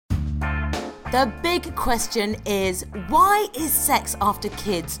The big question is, why is sex after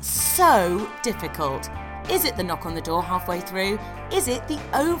kids so difficult? Is it the knock on the door halfway through? Is it the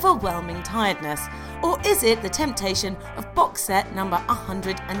overwhelming tiredness? Or is it the temptation of box set number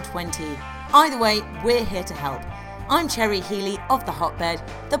 120? Either way, we're here to help. I'm Cherry Healy of the Hotbed,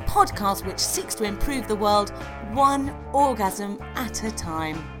 the podcast which seeks to improve the world one orgasm at a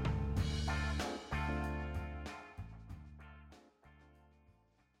time.